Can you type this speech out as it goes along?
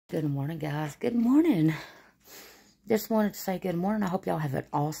Good morning, guys. Good morning. Just wanted to say good morning. I hope y'all have an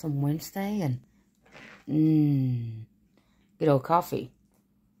awesome Wednesday and good old coffee.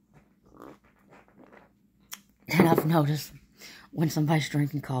 And I've noticed when somebody's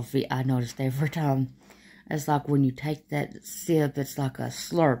drinking coffee, I noticed every time it's like when you take that sip, it's like a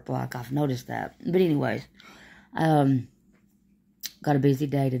slurp. Like I've noticed that. But anyways, got a busy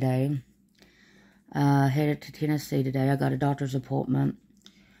day today. Headed to Tennessee today. I got a doctor's appointment.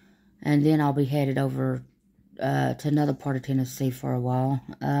 And then I'll be headed over to another part of Tennessee for a while.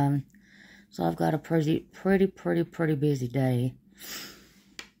 So I've got a pretty busy day.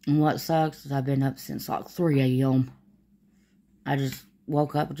 And what sucks is I've been up since like 3 a.m. I just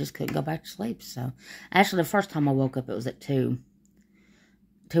woke up and just couldn't go back to sleep. So actually the first time I woke up it was at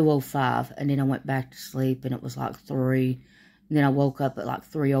 2:05. And then I went back to sleep and it was like 3. And then I woke up at like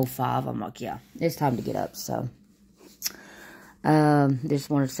 3:05. I'm like, yeah, it's time to get up. So just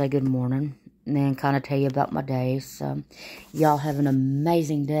wanted to say good morning and then kind of tell you about my day. So y'all have an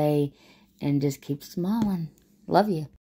amazing day and just keep smiling. Love you.